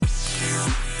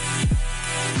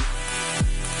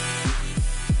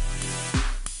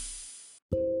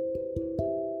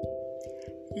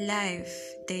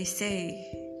Life, they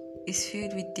say, is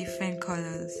filled with different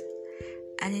colors,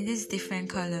 and in these different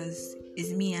colors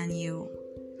is me and you.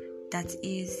 That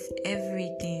is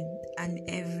everything and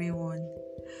everyone.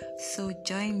 So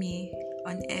join me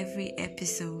on every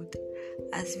episode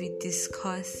as we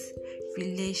discuss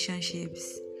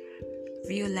relationships,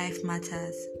 real life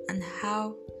matters, and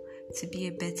how to be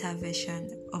a better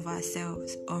version of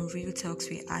ourselves on Real Talks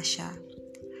with Asha.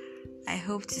 I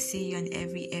hope to see you on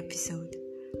every episode.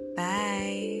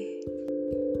 Bye.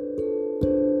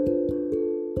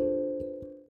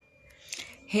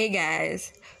 Hey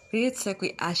guys, Real Talk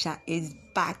with Asha is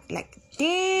back.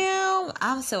 Damn,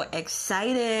 I'm so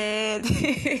excited.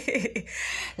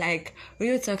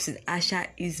 Real Talks with Asha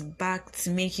is back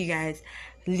to make you guys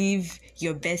live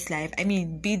your best life.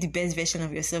 Be the best version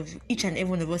of yourself. Each and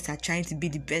every one of us are trying to be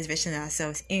the best version of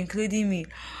ourselves, including me.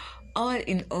 All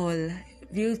in all,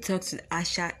 Real Talks with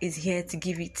Asha is here to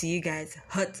give it to you guys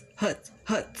hot.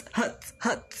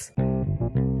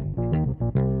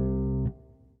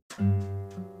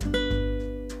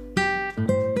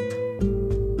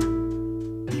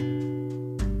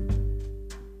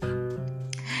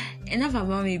 Enough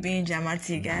about me being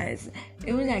dramatic, guys.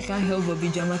 Even I can't help but be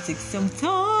dramatic sometimes.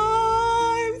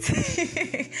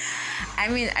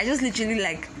 I just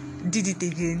literally did it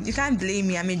again. You can't blame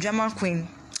me. I'm a drama queen.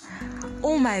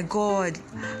 Oh my god,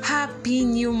 happy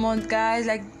new month, guys.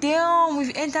 Damn,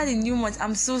 we've entered the new month.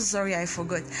 I'm so sorry I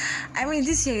forgot.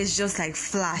 This year is just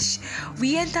flash.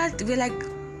 We're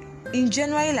in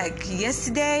January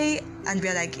yesterday, and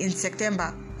we're in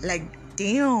September.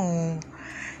 Damn,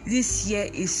 this year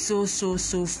is so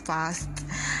fast.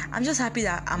 I'm just happy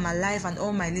that I'm alive and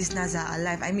all my listeners are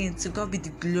alive. To God be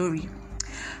the glory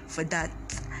for that.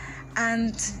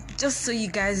 And just so you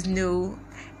guys know,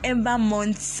 Ember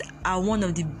months are one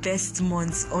of the best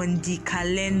months on the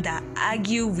calendar.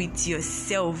 Argue with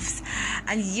yourselves.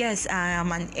 And yes, I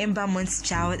am an Ember month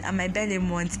child, and my birthday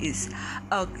month is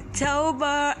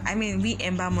October. We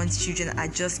Ember month children are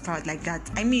just proud like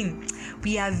that.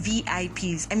 We are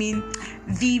VIPs.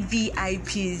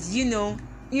 VVIPs. You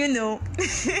know.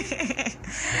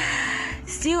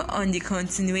 Still on the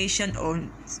continuation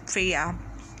on prayer,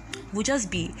 we'll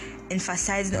just be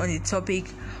emphasizing on the topic,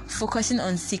 focusing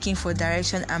on seeking for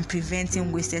direction and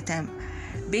preventing wasted time.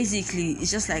 Basically,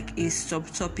 it's just a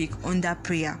subtopic under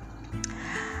prayer.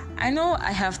 I know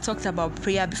I have talked about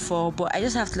prayer before, but I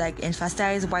just have to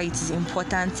emphasize why it is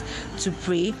important to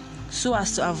pray so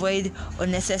as to avoid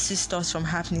unnecessary stuff from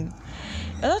happening.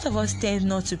 A lot of us tend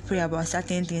not to pray about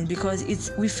certain things because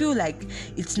we feel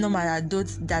it's normal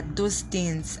that those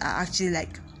things are actually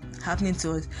happening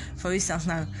to us. For instance,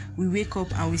 now we wake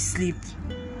up and we sleep.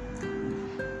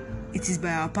 It is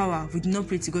by our power. We do not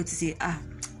pray to God to say,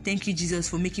 thank you, Jesus,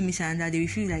 for making me see another day. We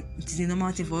feel it is a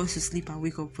normal thing for us to sleep and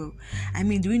wake up well.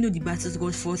 Do we know the battles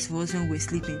God fought for us when we're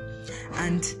sleeping?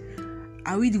 And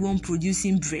are we the one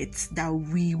producing breath that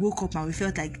we woke up and we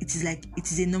felt it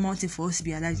is a normal thing for us to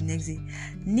be alive the next day?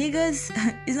 Niggas,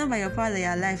 it's not by your power that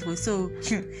you're alive. So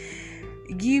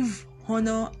give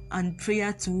honor and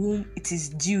prayer to whom it is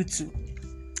due to.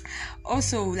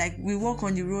 Also, we walk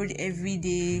on the road every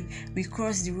day, we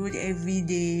cross the road every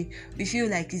day. We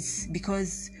feel it's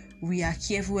because we are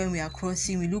careful when we are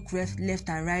crossing. We look left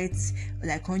and right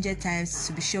 100 times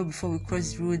to be sure before we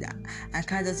cross the road, and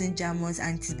car doesn't jam us,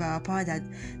 and it is by our power that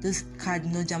those cars do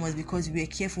not jam us because we are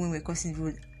careful when we're crossing the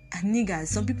road. And niggas,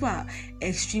 some people are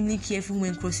extremely careful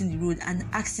when crossing the road and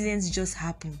accidents just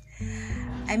happen.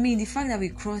 The fact that we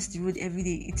cross the road every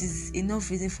day, it is enough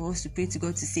reason for us to pray to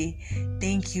God to say,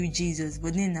 thank you, Jesus.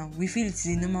 But then now, we feel it is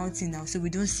a normal thing now, so we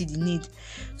don't see the need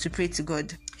to pray to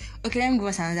God. Okay, let me give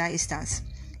us another instance.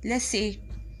 Let's say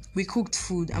we cooked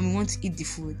food and we want to eat the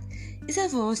food.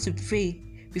 Instead for us to pray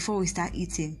before we start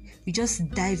eating, we just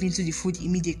dive into the food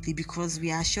immediately because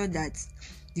we are sure that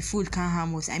the food can't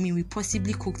harm us. We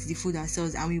possibly cooked the food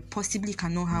ourselves and we possibly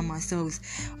cannot harm ourselves.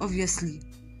 Obviously,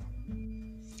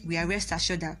 we are rest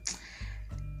assured that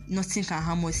nothing can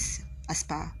harm us as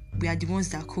per we are the ones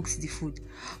that cooked the food.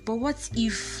 But what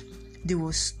if there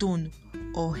was stone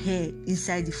or hair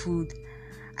inside the food?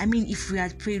 If we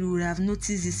had prayed, we would have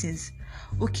noticed these things.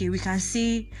 Okay, we can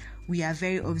say we are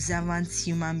very observant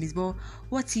human beings, but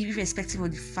what if, irrespective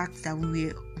of the fact that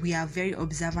we are very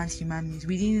observant human beings,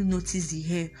 we didn't notice the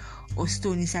hair or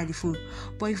stone inside the food?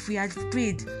 But if we had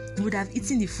prayed, we would have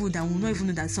eaten the food and we would not even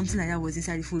know that something like that was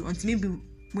inside the food until maybe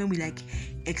when we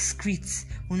excrete,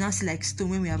 we'll now see stone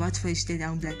when we're about to finish it,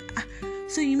 and we'll be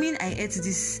so you mean I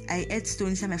ate stone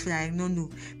inside my food? I don't know.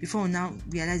 Before we now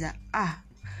realize that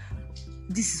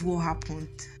this is what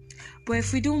happened. But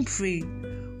if we don't pray,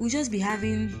 we'll just be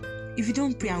having, if we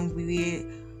don't pray and we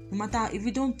No matter if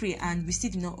we don't pray and we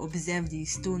still do not observe the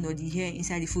stone or the hair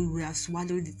inside the food, we have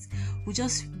swallowed it. We'll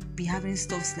just be having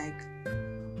stuffs like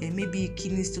maybe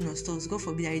kidney stone or stuff. God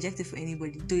forbid, I reject it for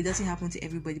anybody, though it doesn't happen to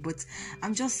everybody. But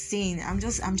I'm just saying, I'm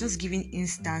just giving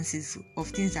instances of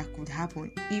things that could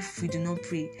happen if we do not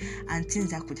pray, and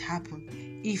things that could happen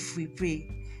if we pray.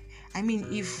 I mean,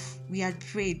 if we had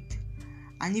prayed,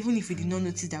 and even if we did not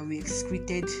notice that we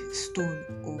excreted stone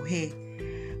or hair,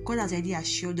 God has already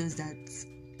assured us that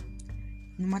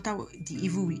no matter the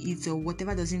evil we eat or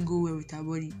whatever doesn't go well with our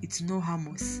body, it will not harm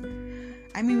us.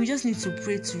 I mean, we just need to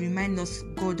pray to remind us,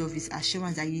 God, of His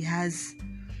assurance that He has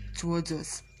towards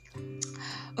us.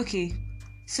 Okay,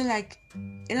 so like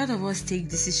a lot of us take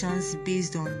decisions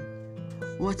based on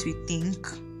what we think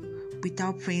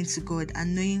without praying to God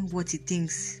and knowing what He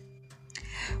thinks,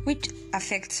 which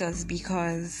affects us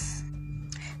because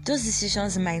those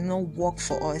decisions might not work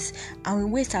for us and we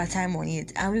waste our time on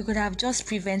it, and we could have just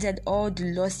prevented all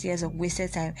the lost years of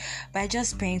wasted time by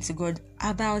just praying to God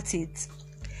about it.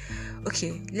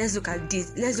 Okay, let's look at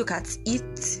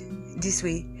it this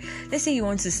way. Let's say you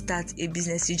want to start a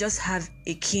business. You just have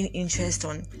a keen interest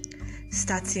on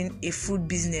starting a food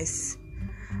business,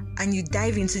 and you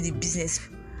dive into the business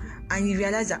and you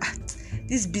realize that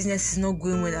this business is not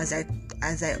going well as I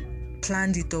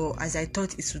planned it or as I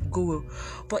thought it would go well.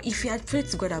 But if you had prayed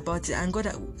to God about it and God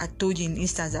had told you in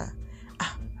instance that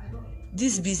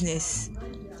this is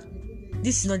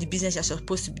not the business you're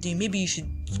supposed to be doing. Maybe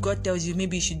God tells you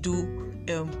maybe you should do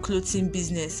clothing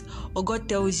business, or God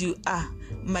tells you,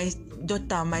 my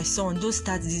daughter, my son, don't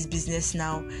start this business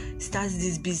now. Start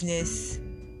this business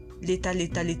later,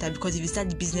 because if you start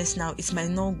the business now, it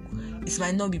might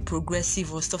not be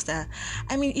progressive or stuff like that.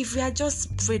 I mean, if we had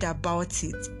just prayed about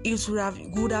it,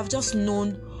 we would have just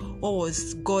known what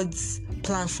was God's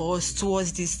plan for us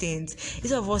towards these things,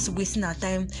 instead of us wasting our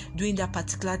time doing that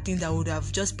particular thing that would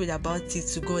have just prayed about it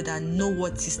to God and know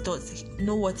what His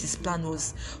plan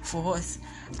was for us.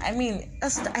 I mean,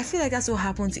 I feel like that's what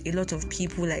happened to a lot of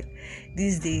people like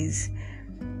these days.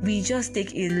 We just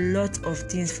take a lot of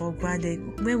things for granted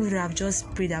when we would have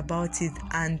just prayed about it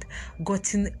and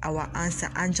gotten our answer,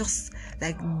 and just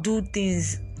like do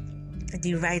things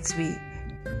the right way.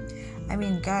 I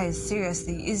mean, guys,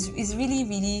 seriously, it's really,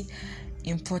 really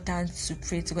important to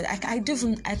pray to God. I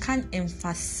can't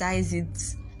emphasize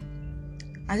it.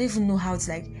 I don't even know how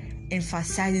to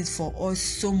emphasize it for us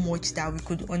so much that we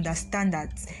could understand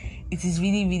that it is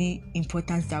really, really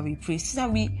important that we pray, so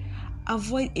that we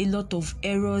avoid a lot of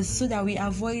errors, so that we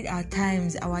avoid our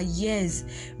times, our years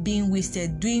being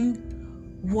wasted doing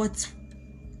what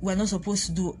we're not supposed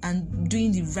to do and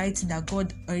doing the right thing that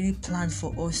God already planned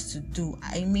for us to do.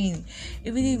 I mean,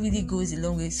 it really, really goes a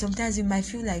long way. Sometimes we might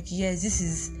feel like, yes, this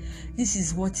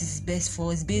is what is best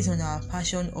for us based on our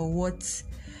passion or what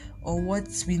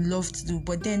we love to do,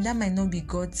 but then that might not be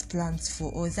God's plans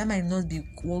for us. That might not be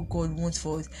what God wants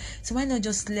for us. So why not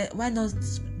just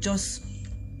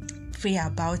pray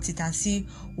about it and see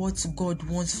what God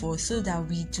wants for us, so that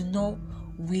we do not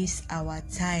waste our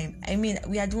time. I mean,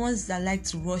 we are the ones that like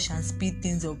to rush and speed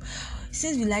things up.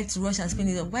 Since we like to rush and speed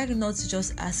it up, why not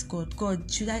just ask God,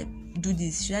 should I do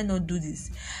this? Should I not do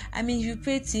this? I mean, if you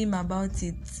pray to Him about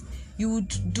it, you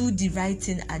would do the right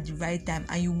thing at the right time,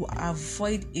 and you will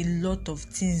avoid a lot of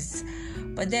things.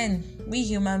 But then we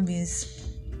human beings,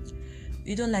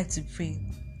 we don't like to pray.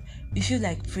 We feel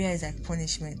like prayer is like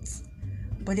punishment.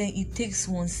 But then it takes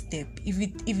one step. If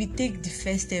we take the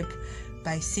first step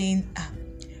by saying,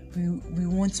 we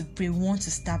want to pray, we want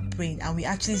to start praying, and we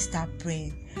actually start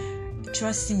praying,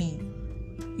 trust me,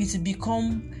 it will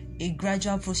become a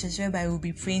gradual process whereby we'll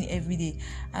be praying every day.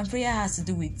 And prayer has to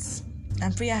do with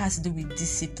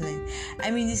discipline.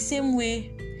 I mean, the same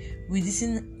way we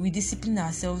discipline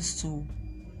ourselves to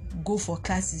go for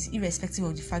classes, irrespective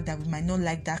of the fact that we might not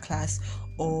like that class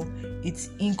or it's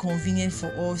inconvenient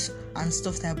for us and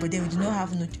stuff like that, but then we do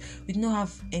not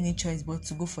have any choice but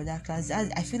to go for that class.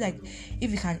 I feel like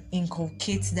if we can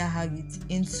inculcate that habit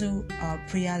into our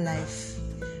prayer life,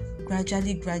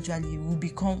 gradually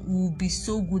we'll be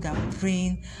so good at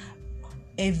praying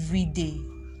every day.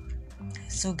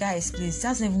 So guys, please,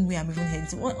 that's not even where I'm even heading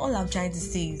to. All I'm trying to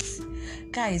say is,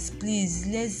 guys, please,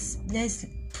 let's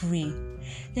pray.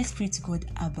 Let's pray to God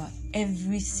about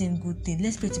every single thing.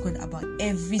 Let's pray to God about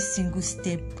every single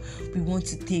step we want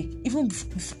to take. Even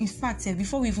in fact,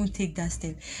 before we even take that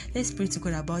step, let's pray to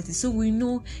God about it, so we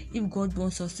know if God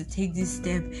wants us to take this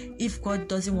step, if God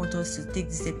doesn't want us to take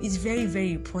this step. It's very,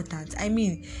 very important. I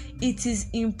mean, it is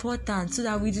important so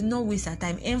that we do not waste our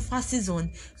time. Emphasis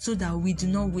on so that we do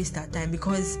not waste our time,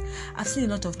 because I've seen a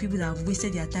lot of people that have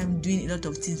wasted their time doing a lot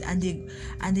of things, and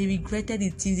they regretted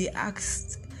it till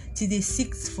they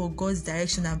seeked for God's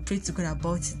direction and prayed to God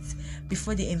about it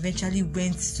before they eventually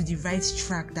went to the right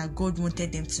track that God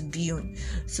wanted them to be on.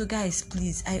 So guys,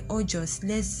 please, I urge us,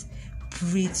 let's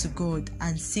pray to God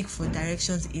and seek for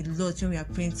directions a lot when we are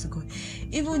praying to God.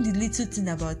 Even the littlest thing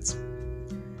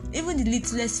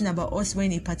about us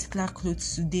wearing a particular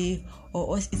clothes today,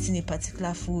 or us eating a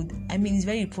particular food, I mean, it's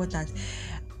very important.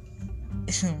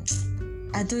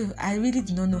 I really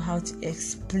do not know how to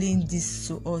explain this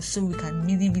to us so we can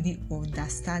really, really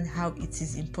understand how it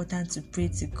is important to pray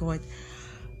to God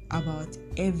about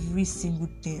every single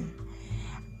thing.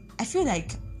 I feel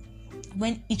like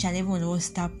when each and every one of us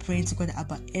start praying to God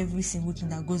about every single thing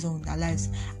that goes on in our lives,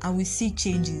 and we see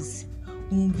changes,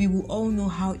 we will all know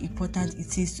how important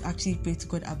it is to actually pray to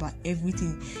God about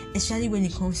everything, especially when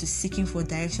it comes to seeking for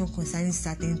direction concerning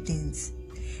certain things.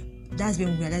 That's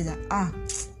when we realize that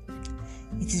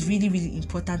it is really, really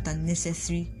important and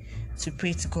necessary to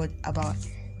pray to God about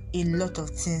a lot of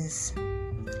things.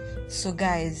 So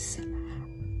guys,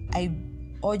 I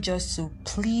urge us to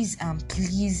please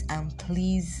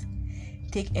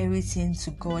take everything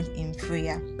to God in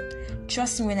prayer.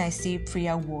 Trust me when I say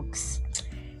prayer works.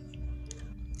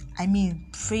 I mean,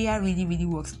 prayer really, really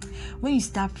works. When you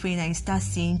start praying and you start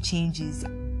seeing changes,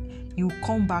 you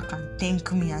come back and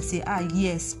thank me and say,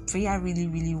 yes, prayer really,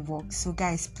 really works. So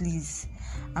guys, please,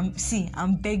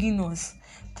 I'm begging us,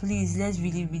 please, let's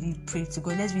really, really pray to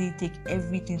God. Let's really take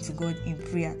everything to God in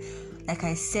prayer, like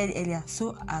I said earlier,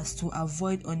 so as to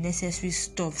avoid unnecessary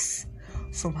stuffs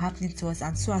from happening to us,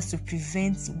 and so as to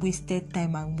prevent wasted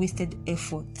time and wasted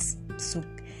efforts. So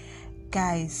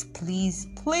guys, please,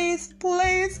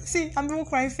 see, I'm not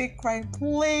crying, fake crying,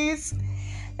 please,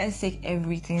 let's take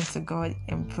everything to God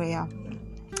in prayer.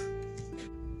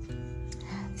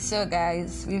 So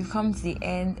guys, we've come to the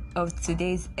end of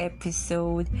today's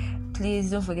episode.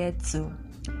 Please don't forget to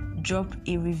drop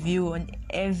a review on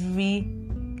every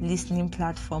listening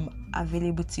platform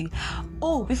available to you.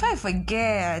 Oh, before I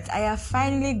forget, I have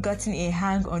finally gotten a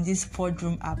hang on this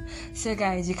Podroom app. So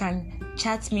guys, you can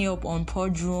chat me up on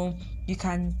Podroom, you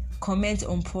can comment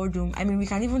on Podroom. I mean, we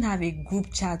can even have a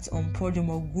group chat on Podroom,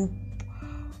 or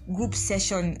group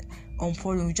session on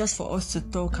Podroom, just for us to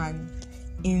talk and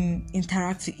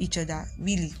interact with each other.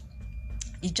 Really,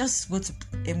 you just go to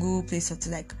a Google Play Store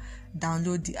to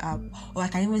download the app, or I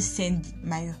can even send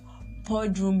my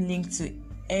Podroom link to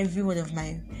every one of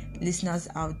my listeners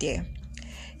out there.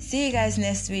 See you guys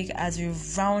next week as we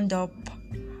round up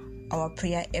our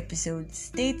prayer episode.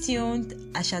 Stay tuned.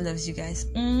 Asha loves you guys.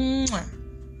 Mwah.